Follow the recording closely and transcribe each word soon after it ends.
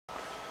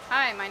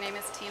Hi, my name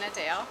is Tina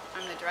Dale.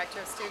 I'm the Director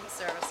of Student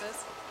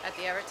Services at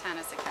the Evert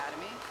Tennis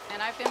Academy,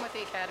 and I've been with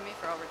the Academy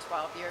for over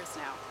 12 years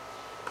now.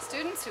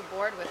 Students who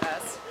board with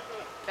us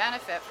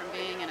benefit from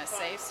being in a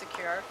safe,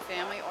 secure,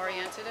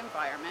 family-oriented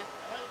environment.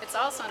 It's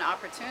also an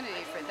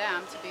opportunity for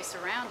them to be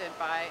surrounded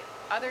by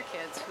other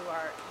kids who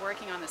are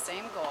working on the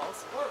same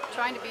goals,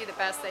 trying to be the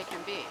best they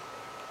can be,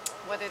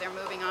 whether they're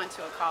moving on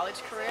to a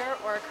college career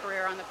or a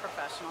career on the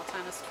professional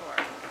tennis tour.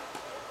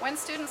 When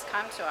students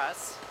come to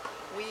us,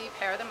 we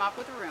pair them up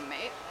with a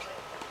roommate,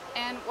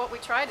 and what we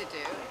try to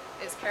do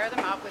is pair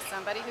them up with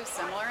somebody who's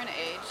similar in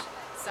age,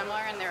 similar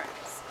in their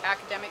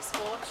academic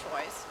school of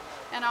choice,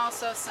 and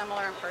also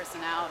similar in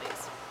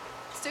personalities.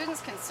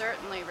 Students can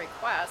certainly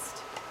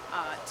request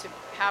to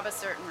have a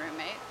certain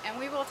roommate, and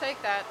we will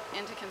take that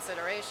into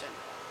consideration.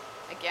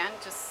 Again,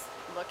 just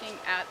looking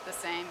at the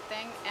same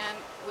thing, and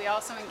we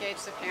also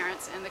engage the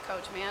parents and the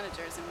coach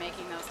managers in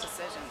making those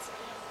decisions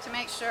to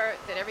make sure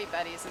that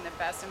everybody is in the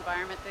best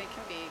environment they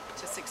can be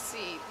to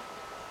succeed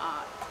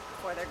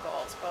for their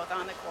goals, both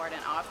on the court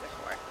and off the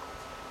court.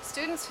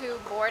 Students who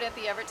board at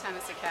the Evert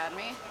Tennis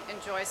Academy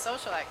enjoy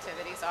social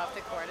activities off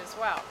the court as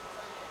well.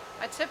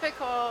 A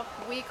typical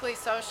weekly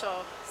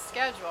social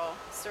schedule,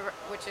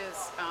 which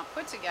is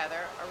put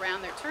together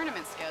around their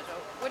tournament schedule,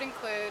 would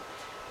include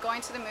going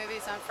to the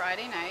movies on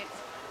Friday night,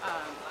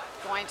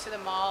 going to the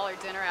mall or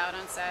dinner out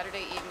on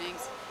Saturday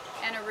evenings,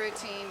 and a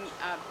routine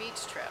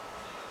beach trip.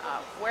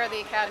 Where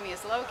the Academy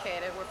is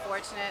located, we're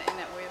fortunate in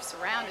that we're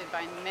surrounded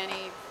by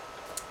many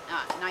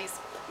nice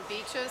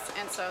beaches,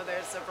 and so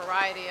there's a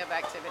variety of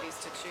activities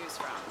to choose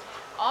from.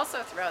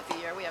 Also throughout the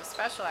year we have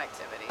special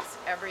activities.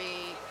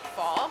 Every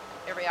fall,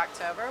 every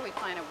October, we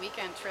plan a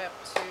weekend trip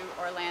to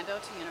Orlando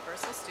to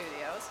Universal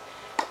Studios.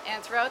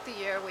 And throughout the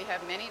year we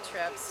have many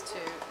trips to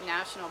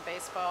National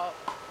Baseball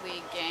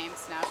League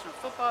games, National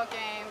Football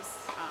games,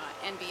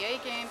 NBA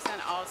games,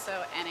 and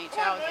also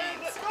NHL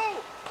games.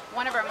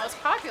 One of our most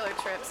popular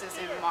trips is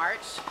in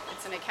March.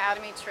 It's an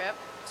Academy trip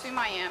to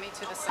Miami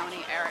to the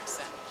Sony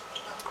Ericsson.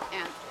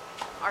 And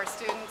our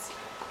students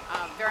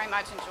very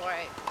much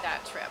enjoy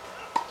that trip.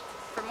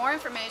 For more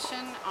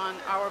information on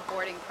our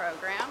boarding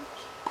program,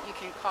 you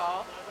can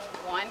call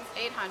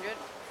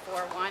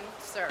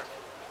 1-800-41-SURF.